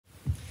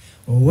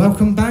Well,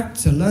 welcome back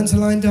to Learn to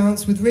Line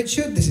Dance with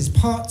Richard. This is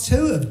part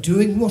 2 of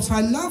Doing What I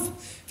Love.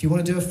 If you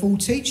want to do a full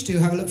teach, do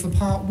have a look for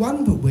part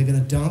 1, but we're going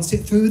to dance it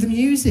through the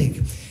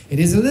music. It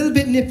is a little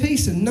bit nippy,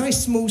 some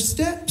nice small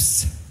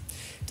steps.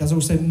 It does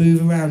also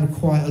move around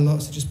quite a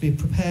lot, so just be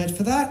prepared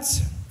for that.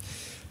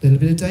 A little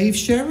bit of Dave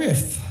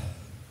Sheriff.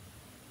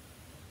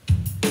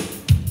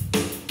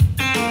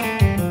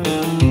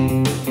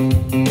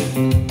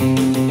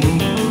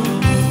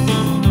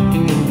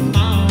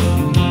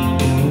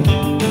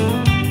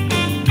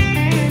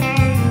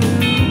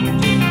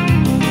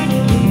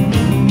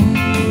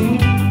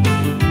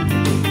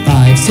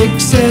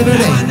 Six,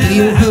 seven, eight,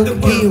 heel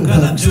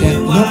hook,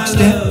 step, lock,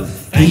 step,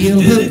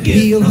 heel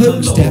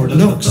hook, step,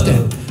 lock,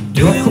 step.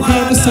 Rock,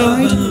 recover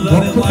side,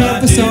 rock,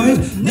 recover side,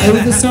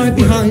 over side,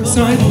 behind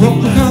side,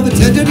 rock, recover,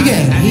 turn it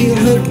again. Heel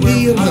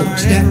hook,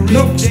 step,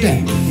 lock,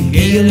 step.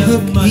 Heel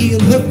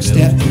hook,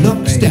 step,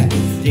 lock, step.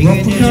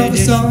 Rock, recover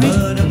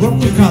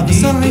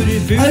side,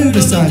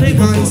 over side,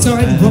 behind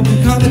side, rock,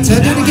 recover,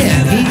 turn it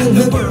again.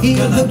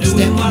 Heel hook,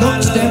 step,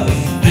 lock, step.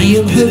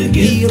 Heel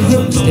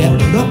hook,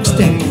 step, lock,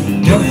 step.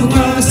 Rock,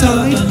 recover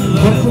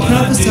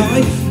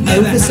side,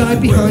 over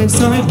side, behind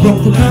side,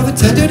 rock, recover,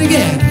 turn it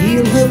again.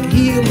 Heel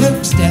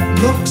hook, step,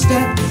 lock,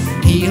 step.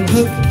 Heel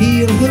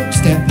hook,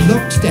 step,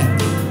 lock, step.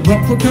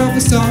 Rock, recover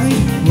side,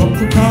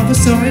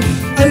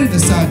 over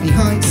side,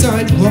 behind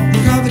side, rock,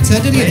 recover,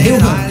 turn it again. Heel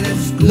hook,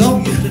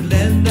 lock, do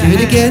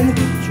it again.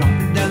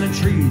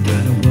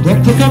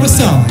 Rock, recover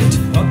side,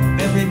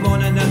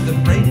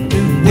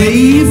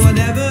 wave,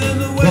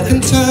 rock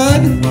and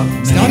turn,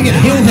 start again.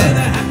 Heel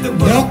hook,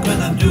 rock,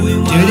 do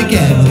it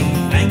again.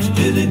 Thanks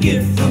to the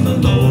gift from the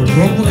Lord.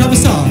 Rock, recover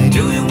side.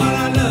 Doing what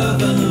I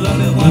love and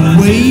loving what I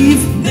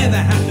wave. do. Never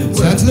have to work.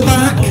 Turn to the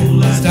back.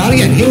 Start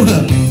again. Heel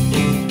hook.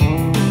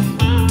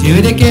 Do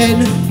it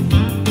again.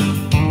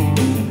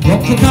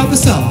 Rock, recover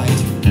side.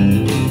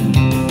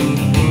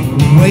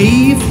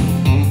 Wave.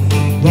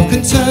 Rock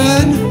and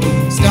turn.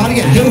 Start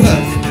again. Heel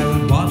hook.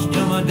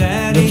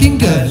 Looking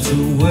good.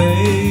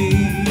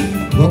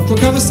 Rock,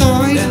 recover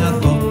side. Then I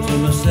thought to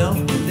myself,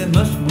 there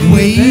must be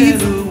wave. a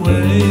better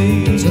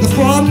way. To the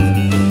front.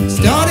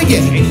 Start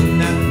again. Chasing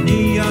that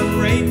neon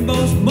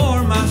rainbow's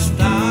more my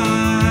style.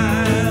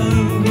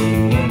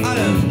 I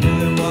love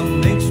doing what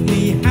makes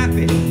me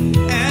happy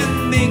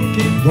and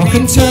making rock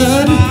and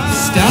turn.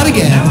 Start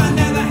again. Now I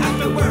never have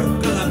to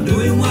work 'cause I'm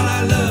doing what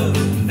I love.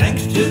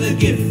 Thanks to the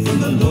gift from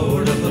the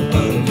Lord up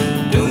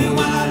above. Doing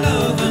what I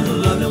love and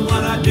loving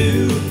what I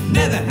do.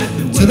 Never have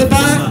to work. To the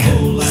back.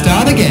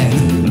 Start again.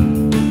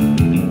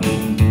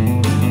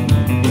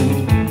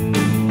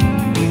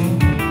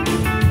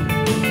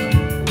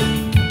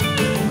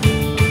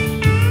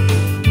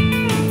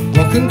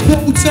 Rock and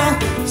quarter,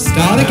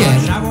 start again.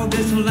 I travel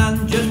this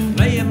land just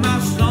playing my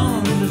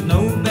songs. There's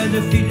no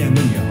better feeling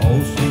when you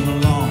all sing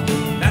along.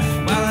 That's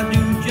what I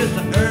do just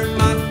to earn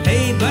my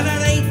pay. But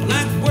it ain't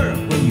like work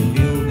when you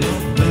feel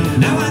this way.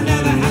 Now I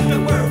never have to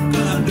work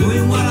 'cause I'm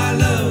doing what I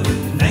love.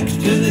 Thanks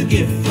to the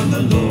gift from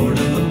the Lord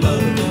up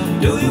above.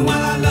 Doing what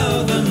I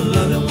love and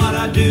loving what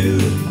I do.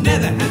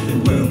 Never have to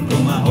work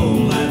all my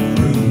whole life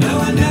through. No,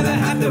 I never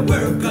have to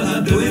work 'cause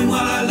I'm doing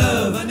what I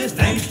love. And it's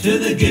thanks to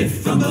the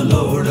gift from the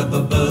Lord up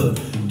above.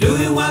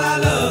 Doing what I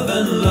love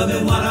and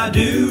loving what I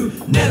do.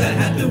 Never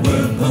had to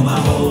work all my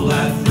whole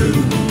life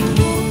through.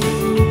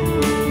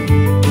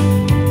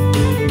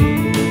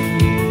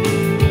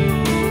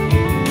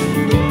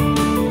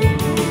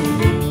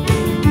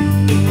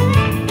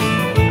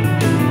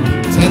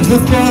 Turn to the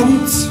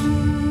front.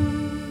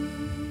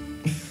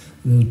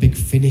 A little big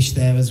finish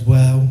there as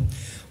well.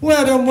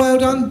 Well done, well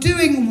done.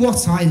 Doing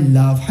what I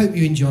love. Hope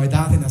you enjoyed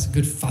that. I think that's a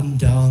good fun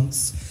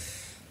dance.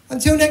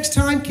 Until next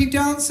time, keep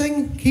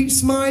dancing, keep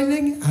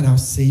smiling, and I'll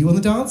see you on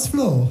the dance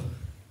floor.